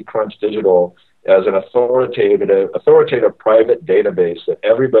like to see Crunch Digital as an authoritative private database that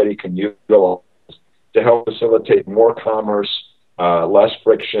everybody can utilize to help facilitate more commerce, less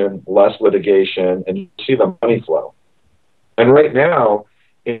friction, less litigation, and see the money flow. And right now,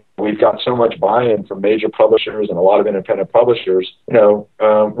 we've got so much buy-in from major publishers and a lot of independent publishers.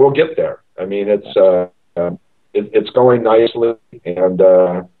 We'll get there. I mean, it's going nicely, and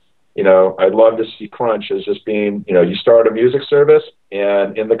I'd love to see Crunch as just being, you start a music service,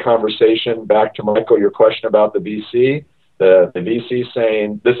 and in the conversation, back to Michael, your question about the VC, the VC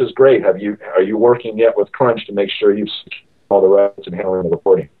saying, "This is great. Are you working yet with Crunch to make sure you've secured all the rights and handling the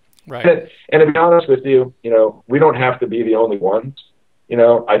reporting?" Right. And to be honest with you, we don't have to be the only ones.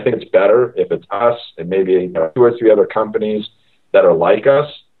 I think it's better if it's us and maybe 2 or 3 other companies that are like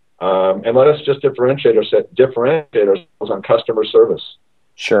us, and let us just differentiate ourselves on customer service.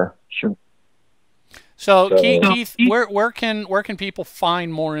 Sure. So Keith, where can people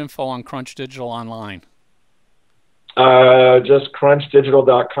find more info on Crunch Digital online? Just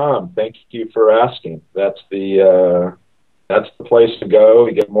crunchdigital.com. Thank you for asking. That's the place to go.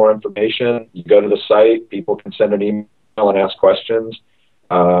 You get more information. You go to the site. People can send an email and ask questions.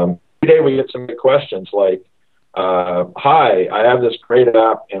 Every day we get some good questions like, "Hi, I have this great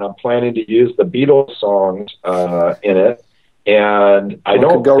app and I'm planning to use the Beatles songs in it. And I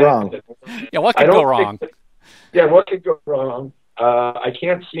don't could go wrong. Yeah, what could go wrong? What could go wrong? I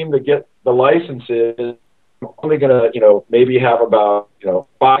can't seem to get the licenses. I'm only going to, maybe have about,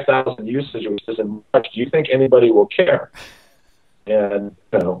 5,000 usages, which isn't much. Do you think anybody will care?" And,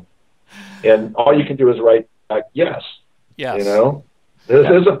 and all you can do is write back, yes. Yes. This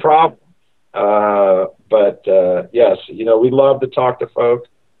is a problem. But yes, we love to talk to folks.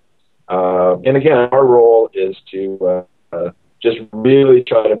 And again, our role is to just really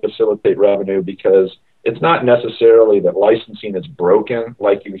try to facilitate revenue, because it's not necessarily that licensing is broken,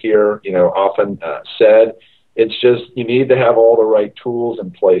 like you hear, often said. It's just you need to have all the right tools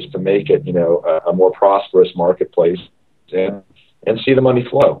in place to make it, a more prosperous marketplace and see the money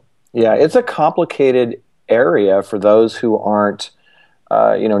flow. Yeah, it's a complicated area for those who aren't,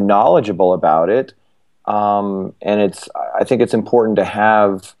 knowledgeable about it. And I think it's important to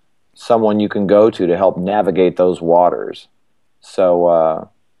have someone you can go to help navigate those waters. So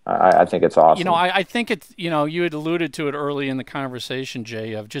I think it's awesome. I think it's, you had alluded to it early in the conversation,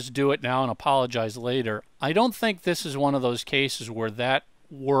 Jay, of just do it now and apologize later. I don't think this is one of those cases where that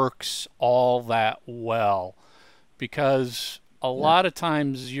works all that well, because a lot of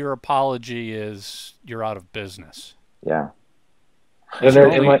times your apology is you're out of business. Yeah.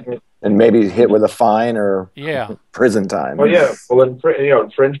 And maybe hit with a fine or prison time. Well, yeah. Well,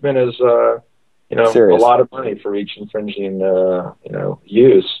 infringement is, serious. A lot of money for each infringing,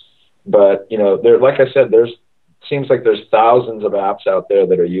 use. But, like I said, seems like there's thousands of apps out there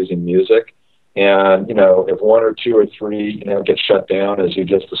that are using music. And, if 1 or 2 or 3, get shut down, as you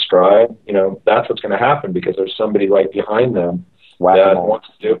just described, that's what's going to happen, because there's somebody right behind them that wants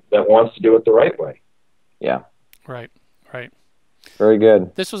to do it the right way. Yeah. Right. Very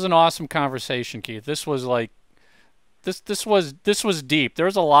good. This was an awesome conversation, Keith. This was like this was deep. There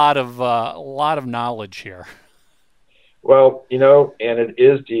was a lot of knowledge here. Well, you know, and it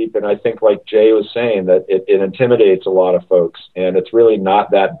is deep, and I think, like Jay was saying, that it intimidates a lot of folks, and it's really not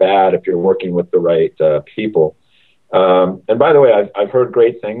that bad if you're working with the right people. And by the way, I've heard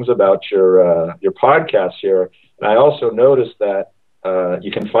great things about your podcast here, and I also noticed that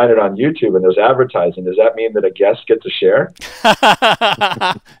you can find it on YouTube, and there's advertising. Does that mean that a guest gets a share?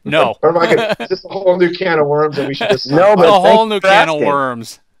 No. Or am I gonna, is this a whole new can of worms that we should just No, but A whole new can asking. of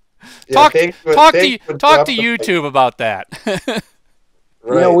worms. Yeah, Talk thanks for to YouTube about that.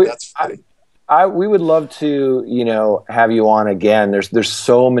 Right, that's funny. We would love to, have you on again. There's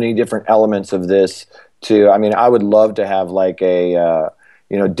so many different elements of this I mean, I would love to have like a,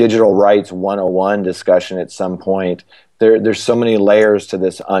 digital rights 101 discussion at some point. There's so many layers to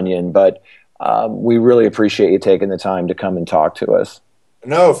this onion, but we really appreciate you taking the time to come and talk to us.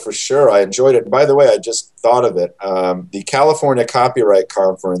 No, for sure. I enjoyed it. By the way, I just thought of it. The California Copyright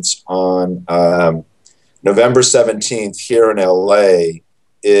Conference on November 17th here in LA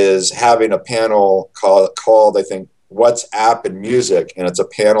is having a panel called, I think, What's App in Music? And it's a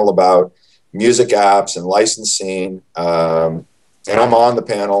panel about music apps and licensing. And I'm on the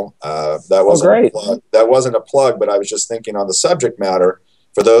panel. That wasn't a plug, but I was just thinking on the subject matter.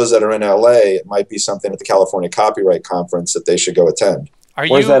 For those that are in LA, it might be something at the California Copyright Conference that they should go attend.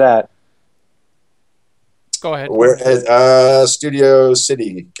 Where's that at? Go ahead. We're at Studio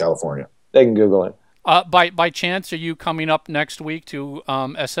City, California. They can Google it. By chance, are you coming up next week to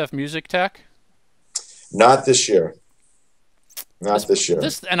SF Music Tech? Not this year. Not this year.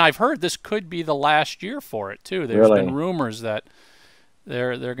 And I've heard this could be the last year for it too. There's Really? been rumors that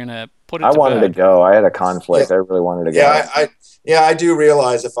they're going to put it. I wanted to go. I had a conflict. Yeah. I really wanted to go. Yeah, I do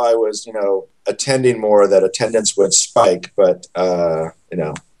realize if I was, attending more, that attendance would spike. But I'm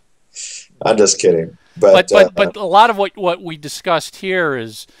just kidding. But a lot of what we discussed here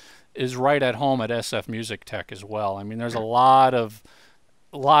is right at home at SF Music Tech as well. I mean, there's a lot of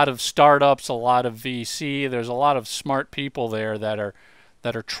startups, a lot of VC. There's a lot of smart people there that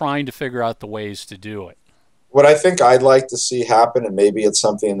are trying to figure out the ways to do it. What I think I'd like to see happen, and maybe it's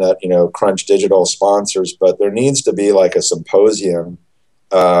something that Crunch Digital sponsors, but there needs to be like a symposium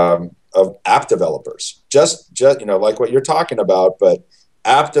of app developers, just like what you're talking about, but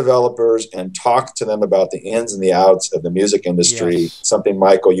app developers, and talk to them about the ins and the outs of the music industry. Yes. Something,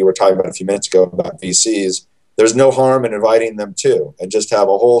 Michael, you were talking about a few minutes ago about VCs. There's no harm in inviting them too, and just have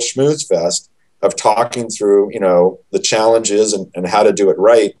a whole schmooze fest of talking through, the challenges and how to do it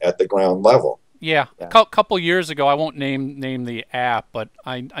right at the ground level. Yeah. A couple years ago, I won't name the app, but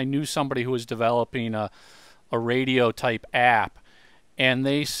I knew somebody who was developing a radio type app, and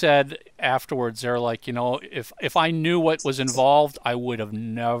they said afterwards, they're like, if I knew what was involved, I would have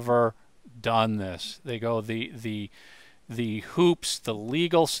never done this. They go, the hoops, the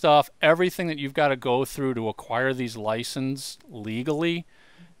legal stuff, everything that you've got to go through to acquire these licenses legally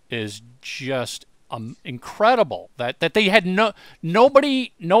is just incredible. That they had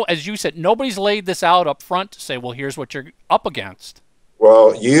as you said, nobody's laid this out up front to say, well, here's what you're up against.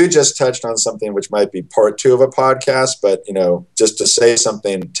 Well, you just touched on something which might be part 2 of a podcast, but just to say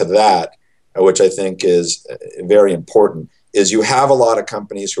something to that, which I think is very important, is you have a lot of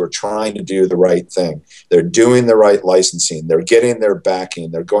companies who are trying to do the right thing. They're doing the right licensing. They're getting their backing.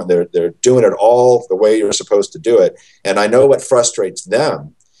 They're doing it all the way you're supposed to do it. And I know what frustrates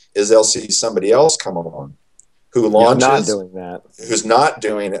them is they'll see somebody else come along who launches, who's not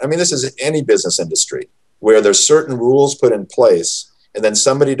doing it. I mean, this is any business industry where there's certain rules put in place, and then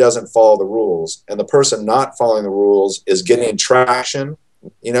somebody doesn't follow the rules, and the person not following the rules is getting traction,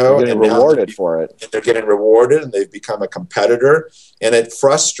 getting rewarded for it. They're getting rewarded, and they've become a competitor, and it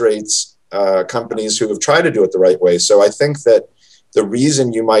frustrates companies who have tried to do it the right way. So I think that the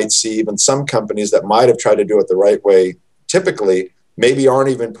reason you might see even some companies that might have tried to do it the right way typically maybe aren't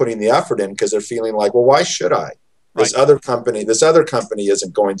even putting the effort in because they're feeling like, well, why should I? This other company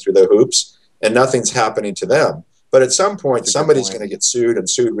isn't going through the hoops, and nothing's happening to them. But at some point, somebody's going to get sued, and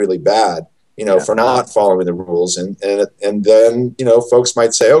sued really bad, for not following the rules. And then, folks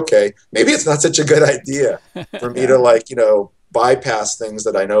might say, okay, maybe it's not such a good idea for me to bypass things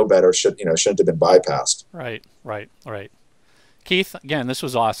that I know better shouldn't have been bypassed. Right. Keith, again, this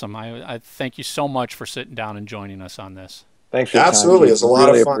was awesome. I thank you so much for sitting down and joining us on this. Thanks for your time. Absolutely. It was a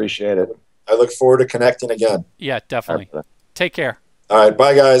lot of fun. Appreciate it. I look forward to connecting again. Yeah, definitely. Take care. All right.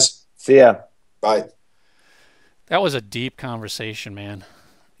 Bye, guys. See ya. Bye. That was a deep conversation, man.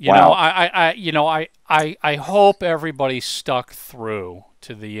 Wow. I hope everybody stuck through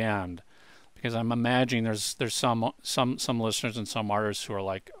to the end, Because I'm imagining there's some listeners and some artists who are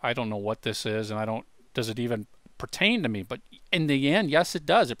like, I don't know what this is, and does it even pertain to me? But in the end, yes, it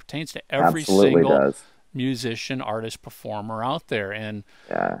does. It pertains to every Absolutely single does. musician, artist, performer out there. And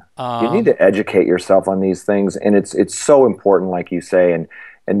you need to educate yourself on these things, and it's so important, like you say.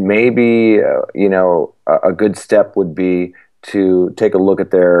 And maybe a good step would be to take a look at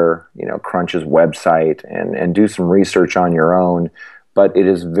their Crunch's website and do some research on your own. But it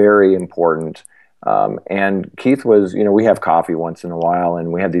is very important. And Keith was, we have coffee once in a while,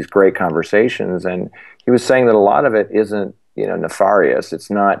 and we have these great conversations. And he was saying that a lot of it isn't, nefarious. It's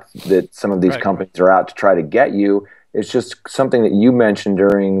not that some of these companies are out to try to get you. It's just something that you mentioned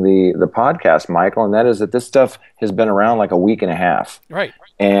during the podcast, Michael, and that is that this stuff has been around like a week and a half. Right.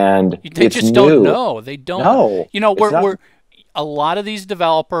 And they it's just new. don't know. They don't know. We're a lot of these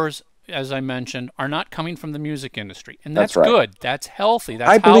developers, as I mentioned, are not coming from the music industry, and that's right. good. That's healthy.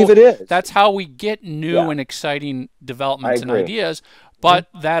 That's I believe it is. That's how we get new and exciting developments and ideas. But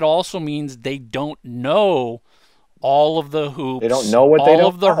that also means they don't know all of the hoops. They don't know what they don't know. All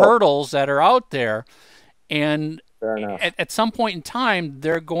of the hurdles that are out there, and fair enough. At some point in time,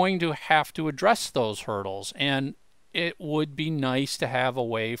 they're going to have to address those hurdles, and it would be nice to have a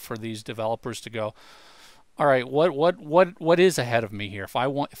way for these developers to go, all right, what is ahead of me here? If I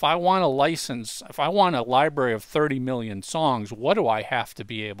want a license, if I want a library of 30 million songs, what do I have to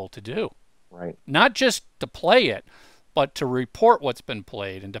be able to do? Right. Not just to play it, but to report what's been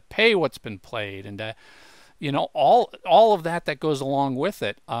played and to pay what's been played and to, all of that goes along with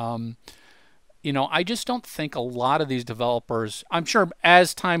it. I just don't think a lot of these developers, I'm sure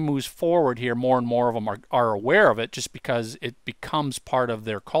as time moves forward here, more and more of them are aware of it just because it becomes part of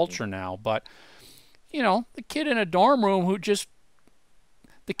their culture now. But the kid in a dorm room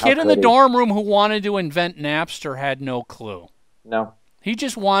dorm room who wanted to invent Napster had no clue. No. He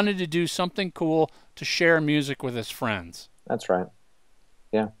just wanted to do something cool to share music with his friends. That's right.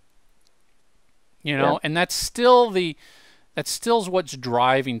 Yeah. And that's still what's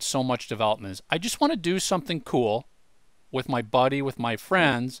driving so much development is I just want to do something cool with my buddy, with my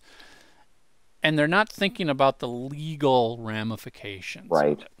friends, and they're not thinking about the legal ramifications.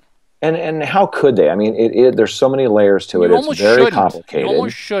 Right. And how could they? I mean, there's so many layers to it. It's very complicated. You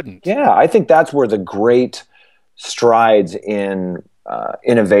almost shouldn't. Yeah, I think that's where the great strides in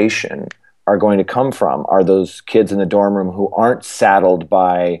innovation are going to come from, are those kids in the dorm room who aren't saddled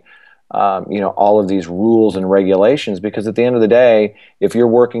by all of these rules and regulations, because at the end of the day, if you're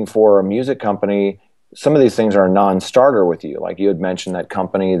working for a music company, some of these things are a non-starter with you. Like you had mentioned that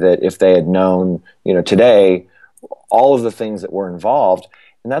company that if they had known, today, all of the things that were involved.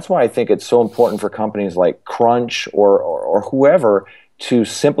 And that's why I think it's so important for companies like Crunch or whoever to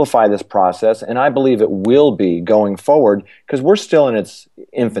simplify this process. And I believe it will be going forward because we're still in its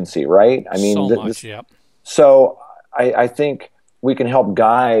infancy, right? I mean, So I think we can help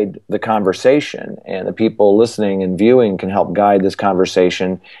guide the conversation, and the people listening and viewing can help guide this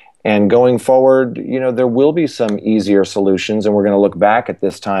conversation. And going forward, there will be some easier solutions, and we're going to look back at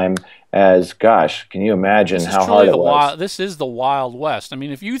this time as, gosh, can you imagine how hard it was? This is the Wild West. I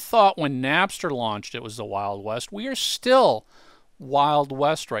mean, if you thought when Napster launched it was the Wild West, we are still Wild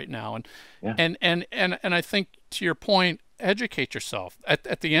West right now. And I think, to your point, educate yourself.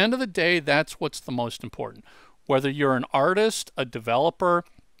 At the end of the day, that's what's the most important. Whether you're an artist, a developer,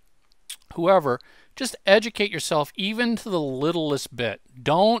 whoever, just educate yourself even to the littlest bit.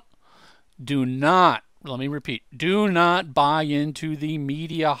 Do not, let me repeat, do not buy into the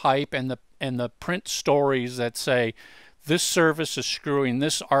media hype and the print stories that say this service is screwing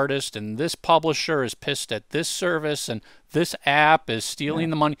this artist and this publisher is pissed at this service and this app is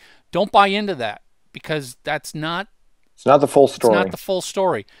stealing the money. Don't buy into that, because it's not the full story. It's not the full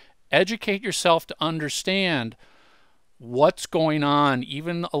story. Educate yourself to understand what's going on,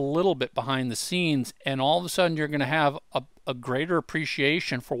 even a little bit behind the scenes, and all of a sudden you're going to have a greater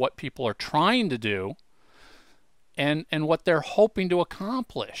appreciation for what people are trying to do and what they're hoping to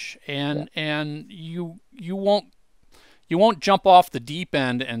accomplish. And you won't jump off the deep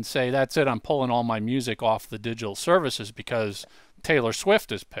end and say, that's it, I'm pulling all my music off the digital services because Taylor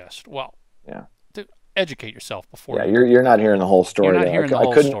Swift is pissed. Well, educate yourself before. Yeah, you're not hearing the whole story. You're not hearing the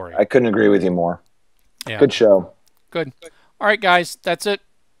whole story. I couldn't agree with you more. Yeah. Good show. Good. All right, guys, that's it.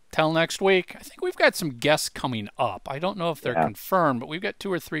 Till next week. I think we've got some guests coming up. I don't know if they're confirmed, but we've got 2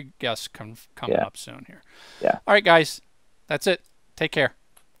 or 3 guests coming up soon here. Yeah. All right, guys, that's it. Take care.